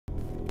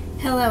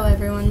Hello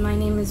everyone, my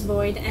name is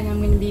Void and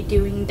I'm going to be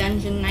doing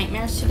Dungeon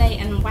Nightmares today,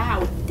 and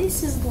wow,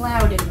 this is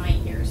loud in my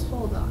ears.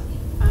 Hold on.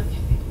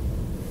 Okay.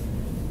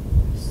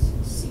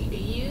 C to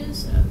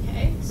use.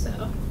 Okay, so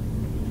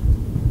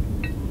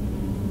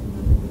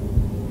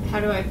how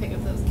do I pick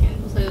up those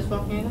candles? I just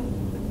walk near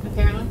them?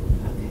 Apparently?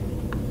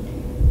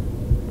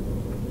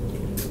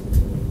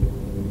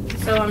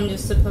 Okay. So I'm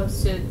just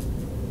supposed to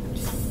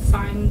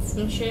find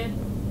some shit?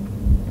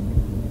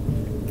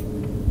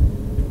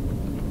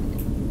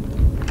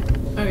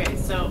 Okay,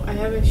 so I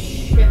have a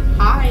shit.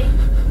 Hi.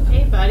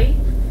 Hey, buddy.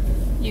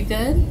 You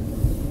good?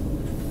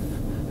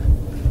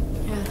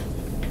 Yeah.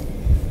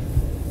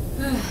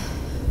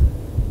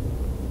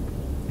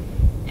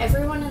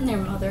 Everyone and their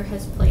mother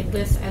has played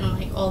this, and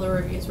like all the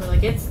reviews were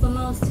like, it's the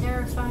most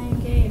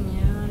terrifying game.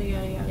 Yada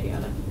yada yada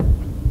yada.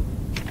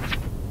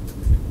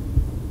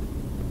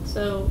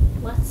 So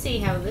let's see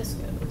how this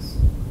goes.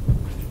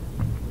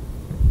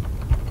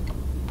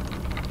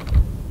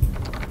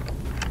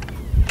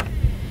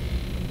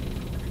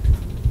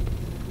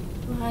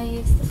 Why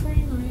is the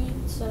frame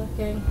rate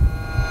sucking?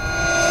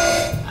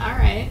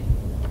 Alright.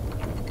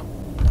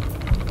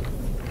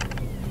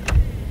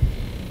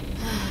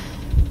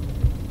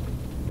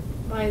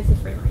 Why is the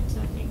frame rate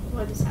sucking?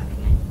 What is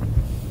happening?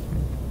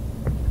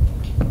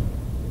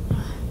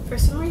 For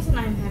some reason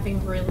I'm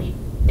having really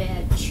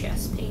bad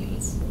chest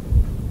pains.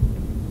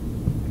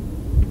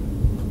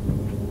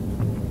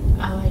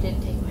 Oh, I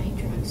didn't take my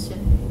drugs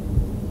today.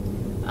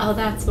 Oh,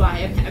 that's why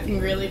I'm having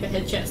really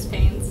bad chest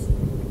pains.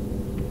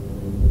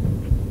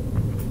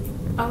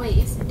 Oh wait,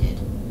 yes I did.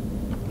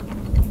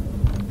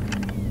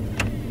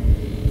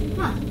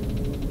 Huh.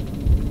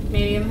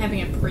 Maybe I'm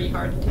having a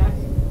pre-heart attack.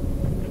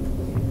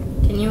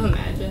 Can you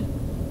imagine?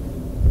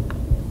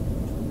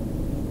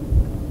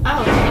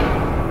 Oh, okay.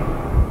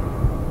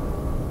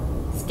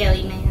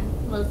 Skelly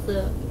man, what's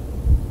up?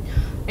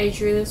 I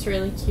drew this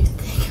really cute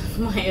thing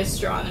on my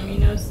astronomy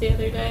notes the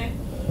other day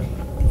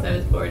because I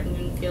was bored and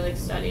didn't feel like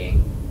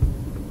studying.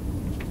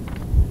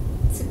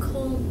 It's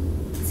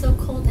so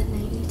cold at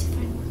night. I need to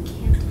find more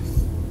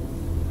candles.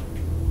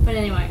 But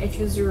anyway, I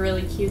chose a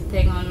really cute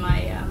thing on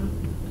my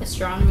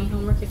astronomy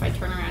homework. If I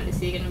turn around, is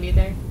he gonna be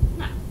there?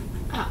 No.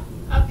 Oh,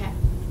 okay.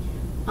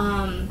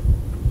 I'm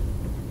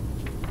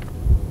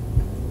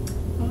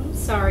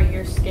sorry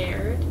you're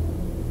scared.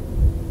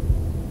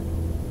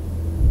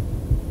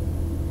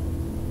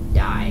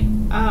 Die.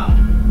 Oh,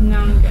 no,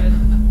 I'm good.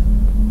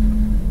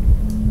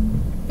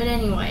 But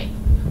anyway,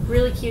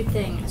 really cute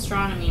thing,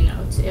 astronomy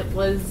notes. It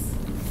was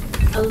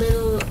a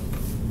little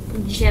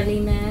jelly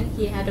man.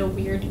 He had a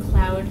weird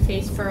cloud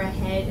face for a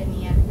head, and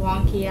he had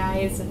wonky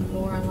eyes and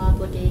moral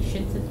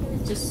obligations, and he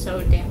was just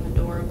so damn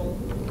adorable.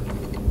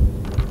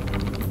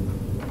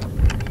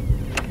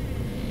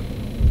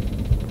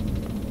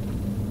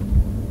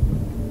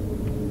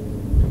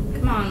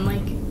 Come on,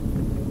 like,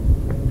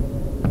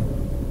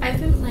 I've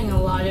been playing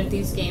a lot of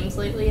these games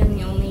lately, and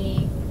the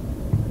only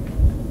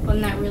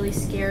one that really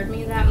scared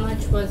me that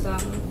much was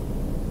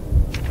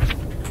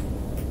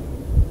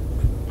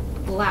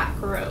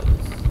Black Rose.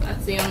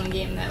 That's the only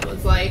game that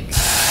was like,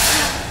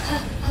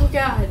 oh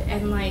god,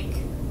 and like,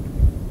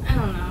 I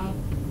don't know.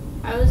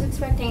 I was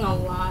expecting a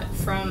lot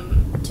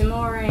from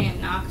Tamori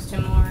and Nox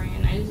Tamori,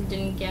 and I just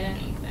didn't get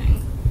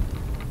anything.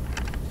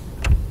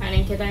 I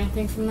didn't get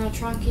anything from that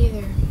trunk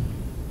either.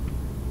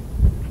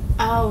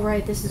 Oh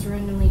right, this is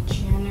randomly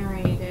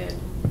generated.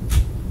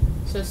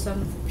 So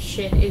some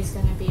shit is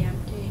gonna be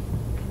empty.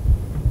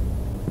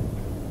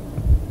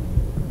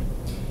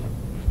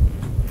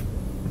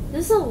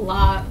 This is a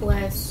lot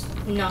less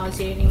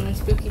nauseating than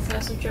Spooky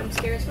Fest with jump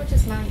scares, which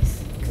is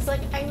nice. Because,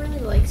 like, I really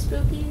like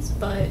spookies,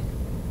 but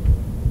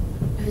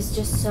it was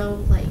just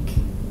so, like,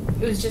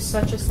 it was just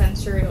such a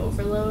sensory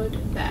overload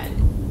that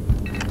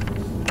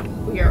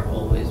we are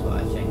always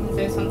watching. Is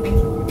there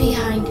something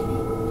behind me?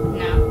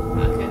 No?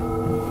 Okay.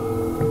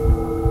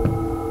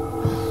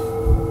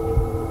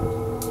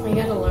 I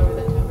gotta lower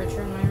the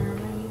temperature in my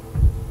room.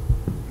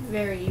 I'm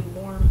very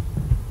warm.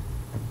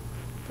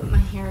 But my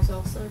hair is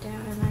also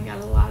down, and I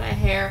got a lot of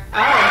hair. Oh,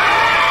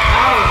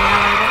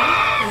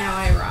 now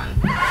I run.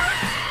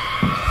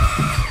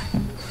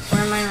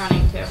 Where am I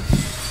running to?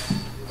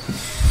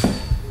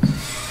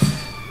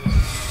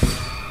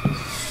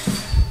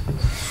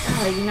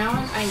 Oh, you know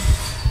what?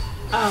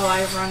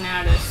 I run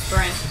out of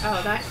sprint.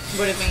 Oh, that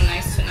would have been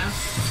nice to know.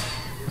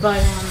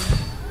 But,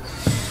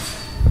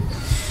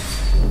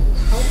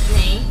 help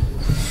me,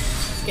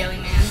 Skelly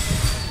man.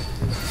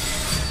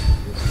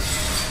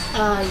 You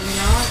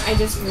know what? I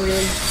just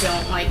really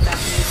don't like that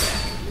music.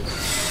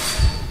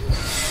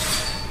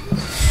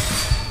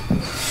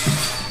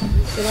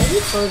 Should I be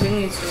closing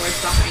these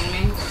doors behind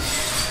me?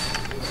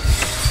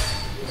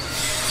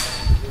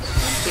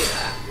 Let's do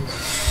that.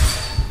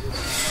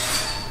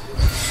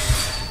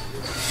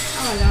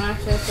 Oh, I don't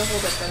actually have to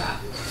hold it for that.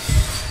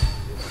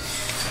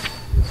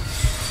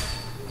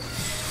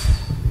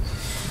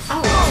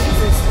 Oh,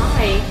 Jesus,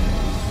 hi.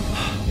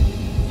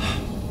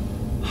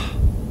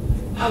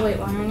 Oh wait,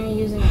 why aren't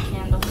you using a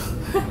candle?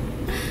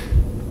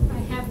 I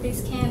have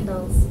these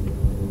candles.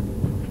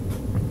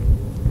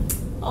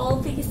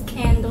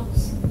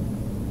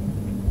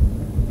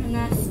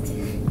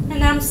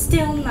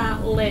 still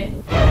not lit.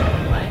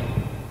 What?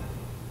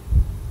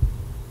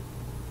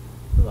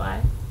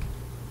 What?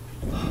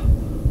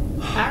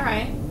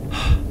 Alright.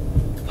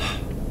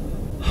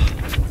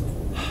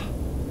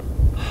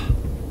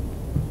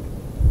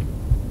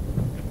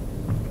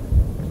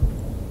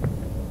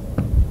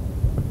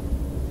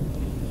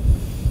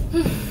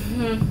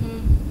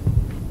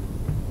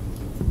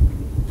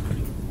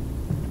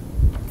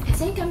 I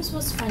think I'm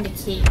supposed to find a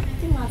key. I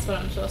think that's what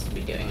I'm supposed to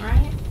be doing,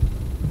 right?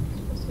 I'm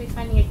supposed to be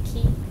finding a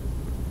key.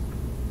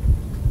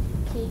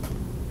 Key.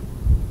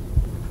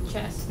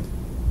 Chest.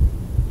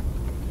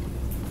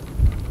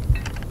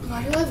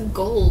 Why do I have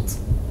gold?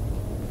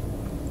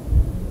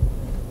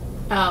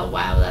 Oh,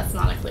 wow, that's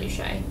not a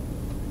cliche.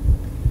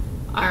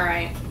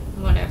 Alright,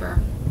 whatever.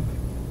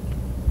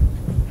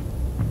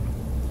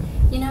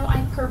 You know,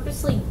 I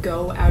purposely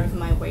go out of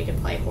my way to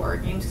play horror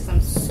games because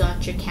I'm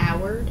such a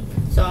coward.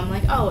 So I'm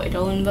like, oh,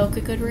 it'll invoke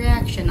a good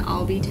reaction.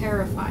 I'll be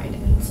terrified.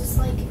 And it's just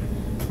like,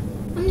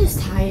 I'm just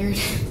tired.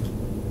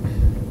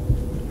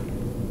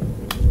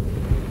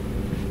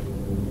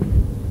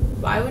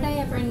 Why would I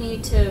ever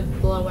need to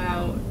blow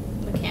out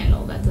the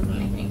candle? That doesn't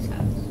make any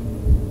sense.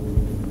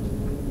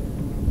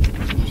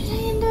 How did I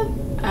end up?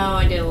 Oh,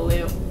 I did a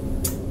loop.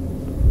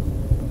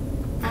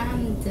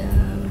 I'm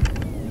dumb.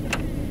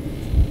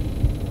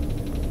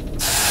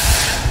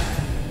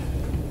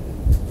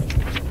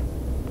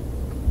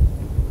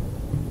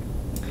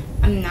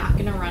 I'm not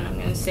gonna run. I'm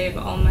gonna save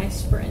all my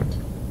sprint.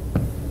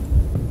 I'm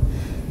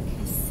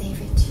gonna save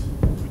it.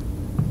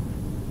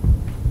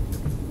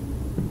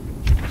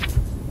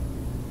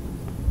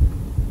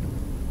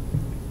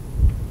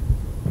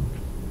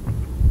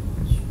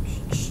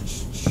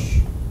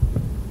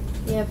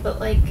 Yeah, but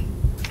like,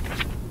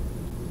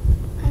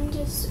 I'm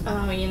just,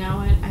 oh, you know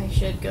what? I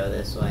should go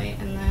this way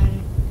and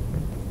then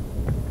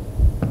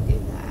do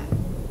that.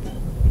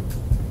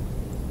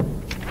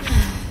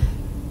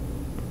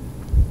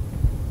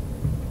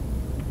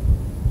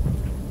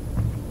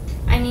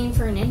 I mean,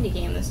 for an indie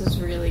game, this is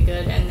really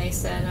good. And they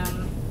said,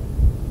 oh,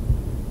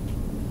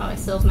 I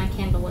still have my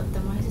candle lit.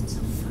 Then why is it so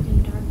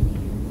fucking dark in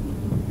here?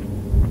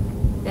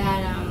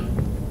 That,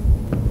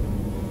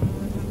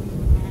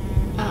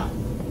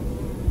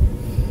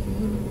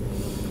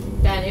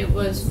 that it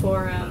was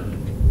for,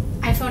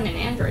 iPhone and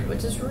Android,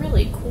 which is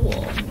really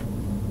cool.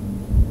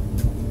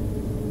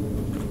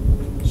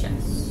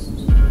 Chest.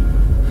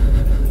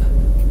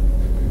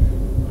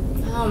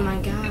 Oh my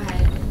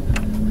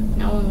god.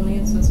 No one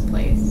leaves this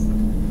place.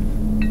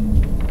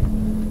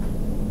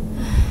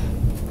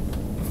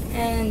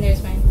 And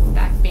there's my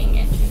back being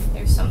itchy.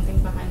 There's something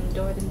behind the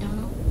door, then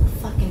don't open the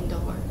fucking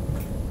door.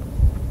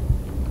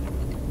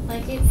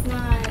 Like, it's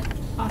not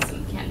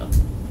awesome. Candle.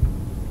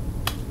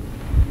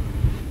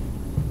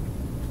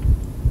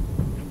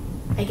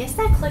 I guess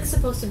that click's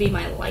supposed to be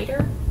my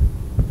lighter?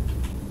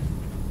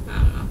 I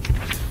don't know.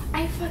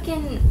 I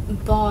fucking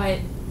bought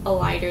a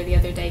lighter the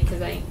other day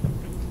because I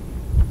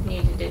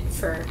needed it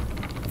for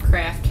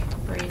craft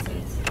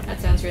reasons.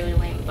 That sounds really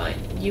lame, but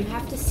you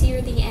have to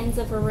sear the ends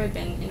of a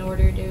ribbon in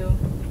order to...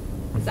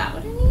 Is that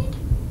what I need?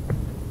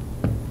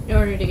 In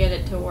order to get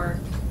it to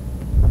work.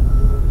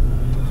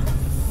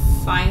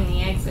 Find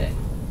the exit.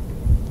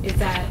 Is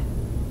that...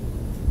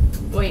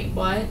 Wait,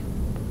 what?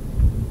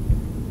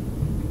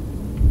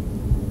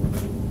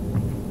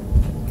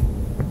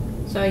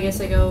 So I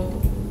guess I go...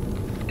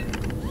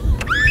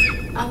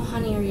 Oh,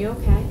 honey, are you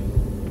okay?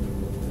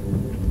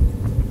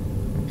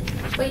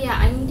 But yeah,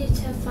 I needed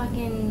to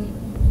fucking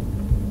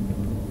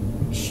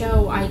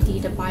show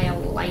ID to buy a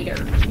lighter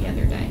the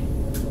other day.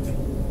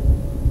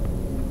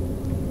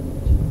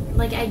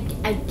 Like,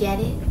 I get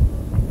it.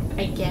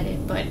 I get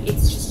it, but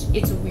it's just,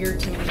 it's weird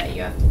to me that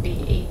you have to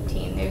be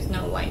 18. There's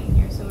no light in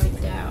here, so I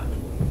doubt.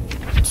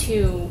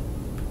 To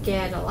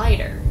get a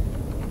lighter.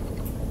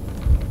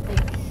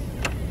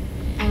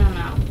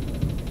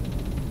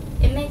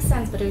 It makes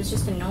sense, but it was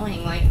just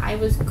annoying. Like, I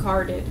was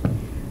carded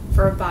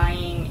for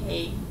buying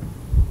a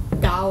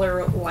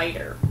 $1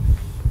 lighter.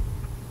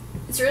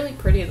 It's really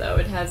pretty, though.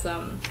 It has,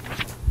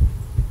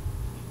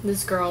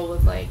 this girl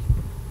with, like,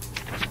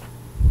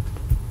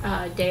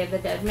 Day of the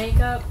Dead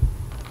makeup.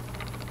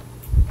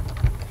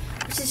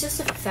 Which is just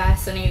a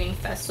fascinating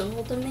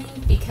festival to me,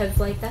 because,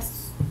 like,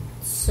 that's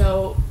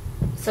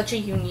such a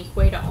unique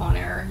way to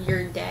honor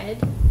your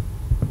dead.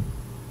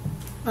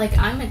 Like,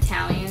 I'm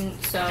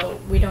Italian, so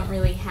we don't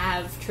really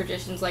have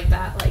traditions like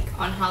that. Like,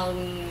 on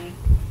Halloween,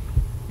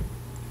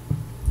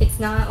 it's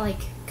not, like,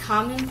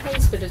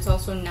 commonplace, but it's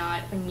also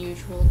not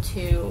unusual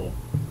to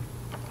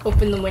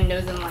open the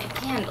windows and light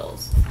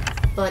candles.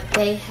 But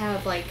they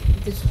have, like,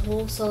 this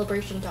whole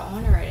celebration to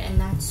honor it, and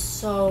that's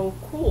so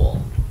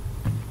cool.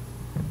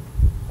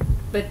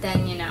 But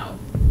then, you know,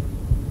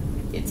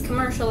 it's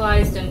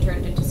commercialized and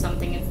turned into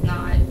something it's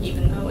not,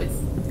 even though it's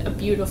a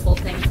beautiful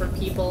thing for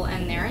people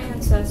and their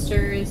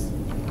ancestors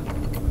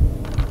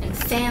and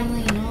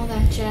family and all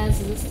that jazz.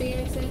 Is this the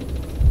exit?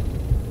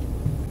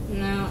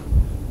 No.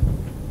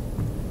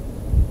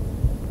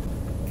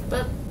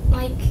 But,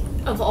 like,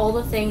 of all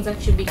the things that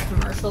should be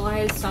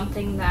commercialized,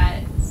 something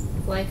that's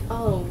like,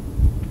 oh,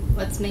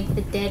 let's make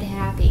the dead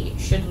happy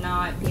should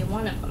not be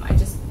one of them. I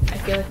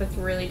feel like that's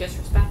really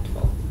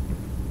disrespectful.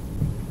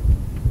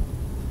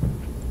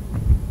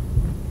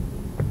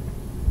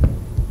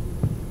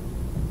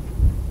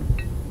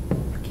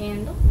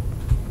 Candle.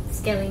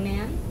 Skelly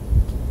Man.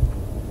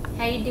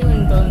 How you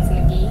doing, Bones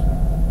McGee?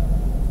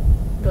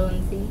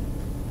 Bonesy.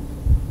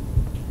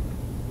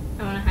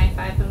 I want to high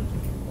five him.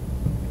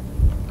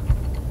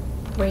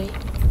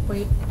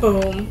 Wait,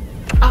 boom.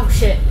 Oh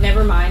shit,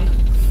 never mind.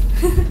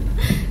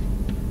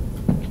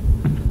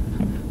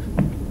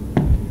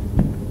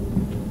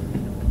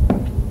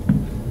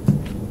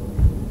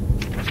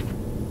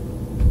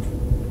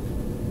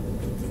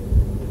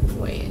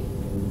 Wait.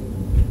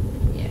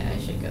 Yeah, I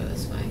should go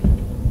this way.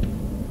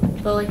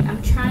 But like,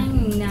 I'm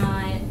trying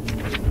not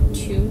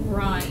to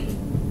run.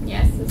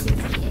 Yes, this is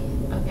it.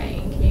 Okay,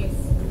 in case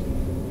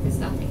there's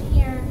nothing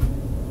here.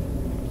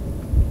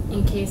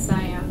 In case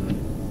I need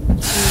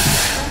to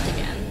sprint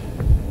again.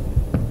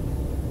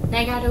 And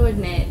I gotta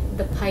admit,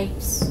 the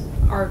pipes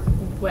are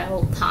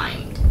well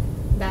timed.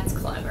 That's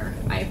clever.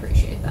 I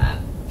appreciate that.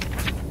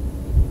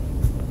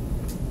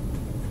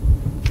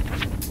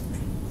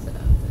 So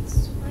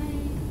this way.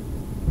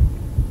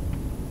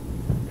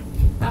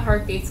 The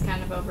heartbeat's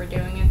kind of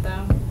overdoing it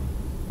though.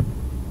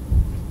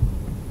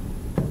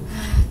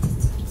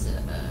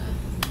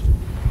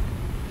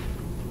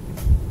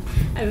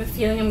 I have a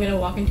feeling I'm gonna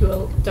walk into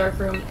a dark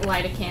room,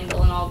 light a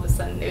candle, and all of a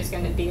sudden there's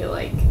gonna be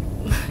like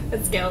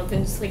a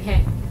skeleton just like,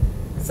 hey,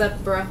 what's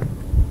up, bro?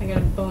 I got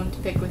a bone to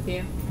pick with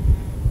you.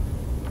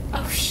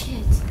 Oh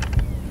shit.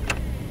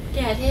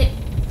 Get it?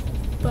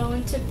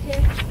 Bone to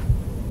pick?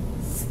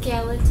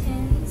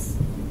 Skeletons?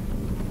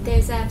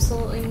 There's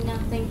absolutely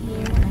nothing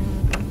here.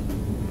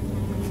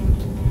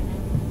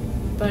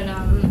 But,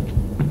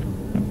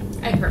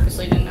 I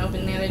purposely didn't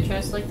open the other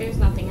chest, like there's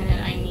nothing in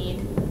it I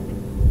need.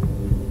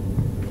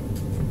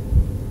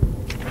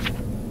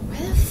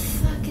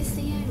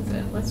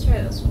 Let's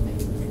try this one.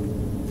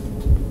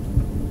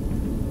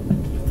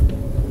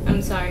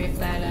 I'm sorry if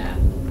that,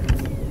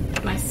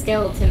 my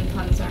skeleton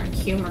puns aren't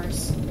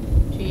humorous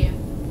to you.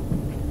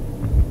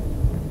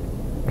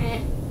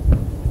 Yeah.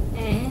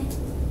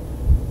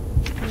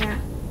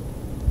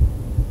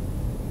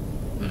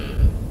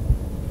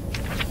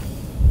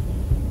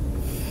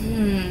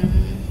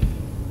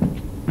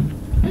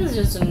 This is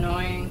just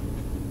annoying.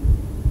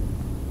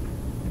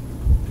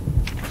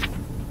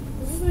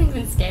 This isn't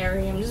even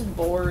scary, I'm just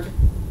bored.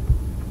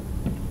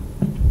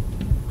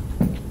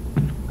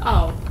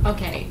 Oh,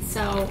 okay,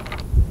 so,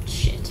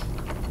 shit.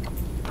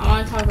 I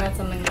want to talk about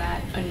something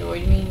that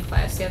annoyed me in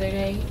class the other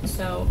day.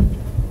 So,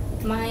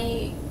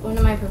 one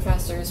of my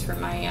professors for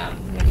my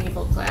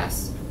medieval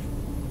class,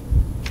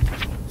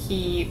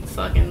 he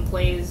fucking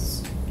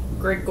plays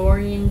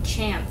Gregorian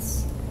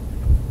chants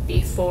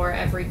before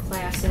every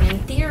class, and in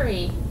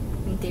theory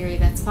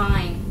that's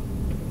fine.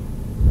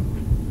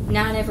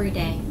 Not every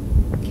day,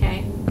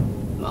 okay?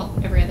 Well,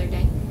 every other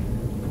day.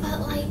 But,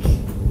 like,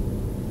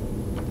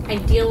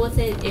 I'd deal with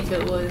it if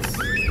it was...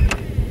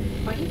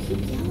 Why do you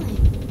keep yelling?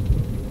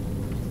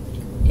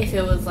 If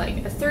it was like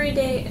a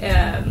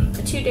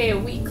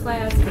 2-day-a-week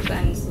class, but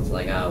then it's just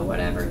like, oh,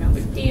 whatever, no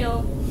big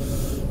deal.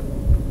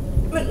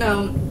 But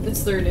no,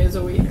 it's 3 days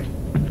a week.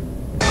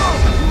 Oh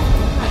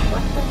my god,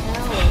 what the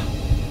hell?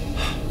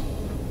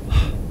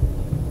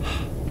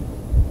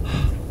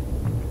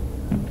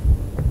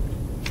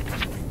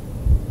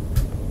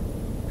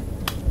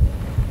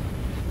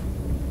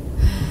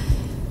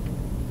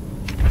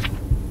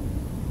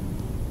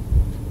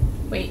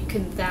 Wait,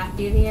 could that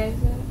be the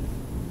exit?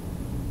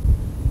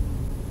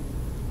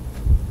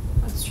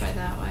 Let's try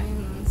that way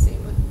and let's see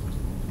what...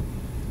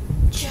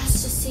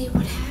 Just to see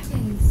what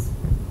happens.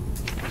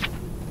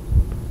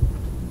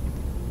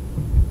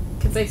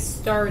 Because I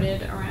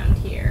started around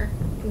here.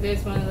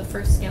 There's one of the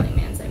first Skelly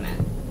Mans I met.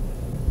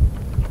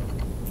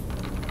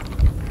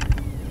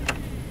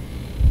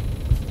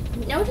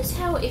 Notice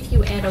how if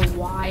you add a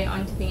Y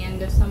onto the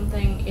end of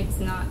something, it's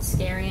not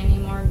scary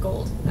anymore?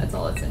 Gold. That's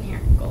all that's in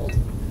here. Gold.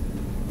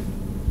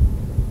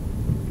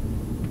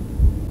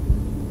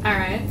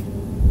 Alright.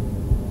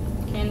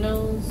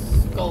 Candles,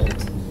 gold.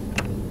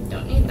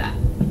 Don't need that.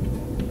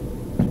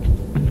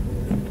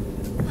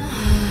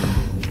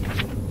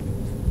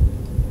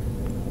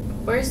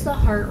 Where's the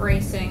heart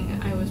racing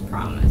I was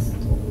promised?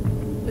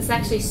 This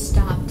actually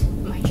stopped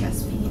my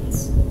chest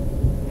pains.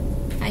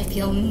 I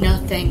feel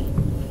nothing.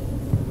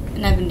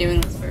 And I've been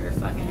doing this for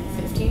fucking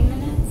 15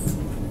 minutes?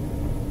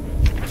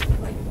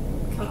 Like,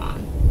 come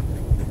on.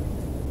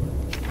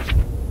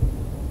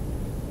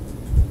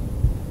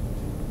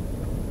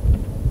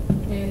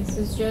 This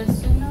is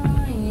just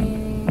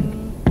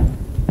annoying.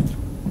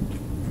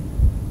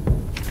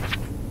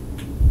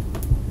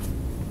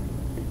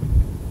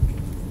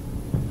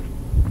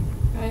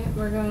 Right,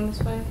 we're going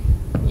this way?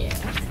 Yeah.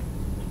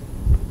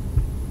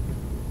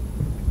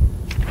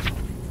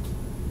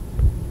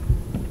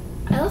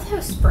 I love how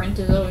sprint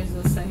is always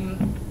the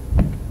same.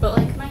 But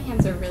like, my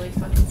hands are really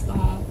fucking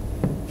small.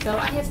 So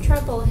I have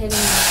trouble hitting...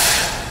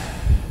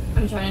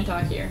 I'm trying to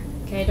talk here.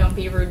 Okay, don't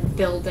be rude.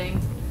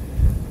 Building.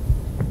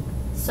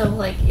 So,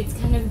 like, it's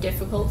kind of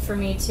difficult for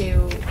me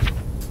to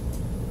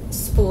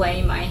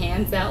splay my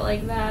hands out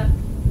like that.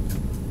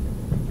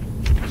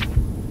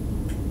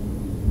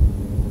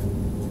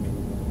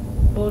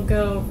 We'll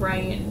go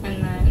right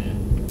and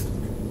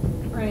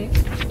then right,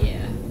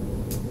 yeah.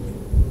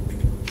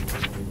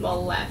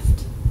 Well,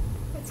 left.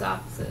 It's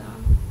opposite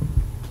on.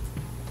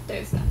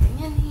 There's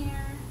nothing in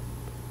here.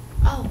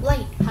 Oh,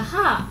 light.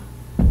 Haha.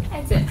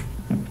 Exit.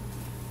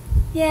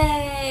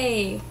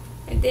 Yay!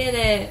 I did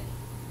it.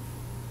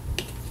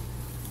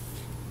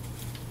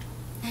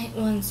 Night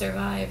 1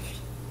 survived.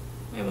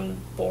 I was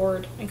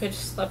bored. I could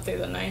just slept through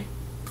the night.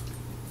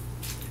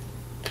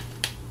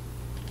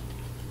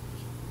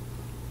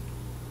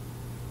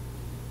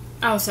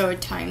 Oh, so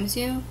it times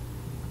you?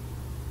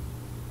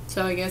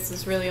 So I guess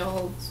it's really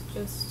all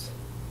just...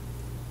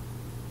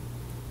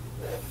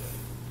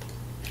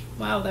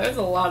 Wow, there's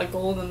a lot of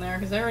gold in there,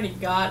 because I already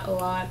got a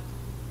lot.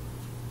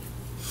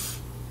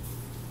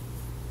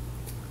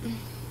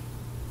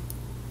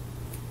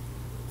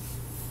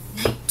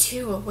 Night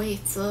 2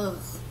 awaits, ugh.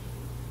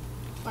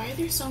 Why are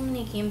there so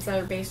many games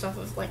that are based off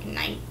of, like,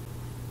 night?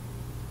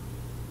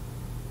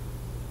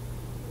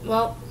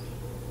 Well,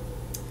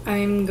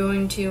 I'm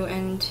going to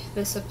end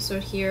this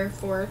episode here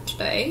for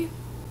today.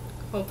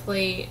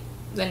 Hopefully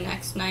the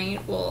next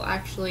night will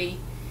actually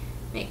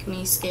make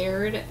me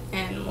scared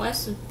and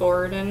less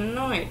bored and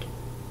annoyed.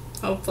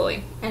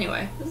 Hopefully.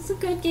 Anyway, this is a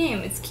good game.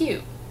 It's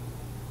cute.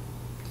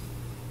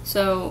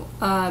 So,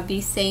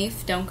 be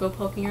safe. Don't go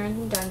poking around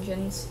in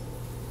dungeons.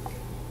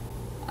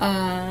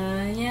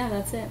 Yeah,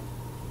 that's it.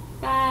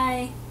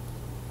 Bye!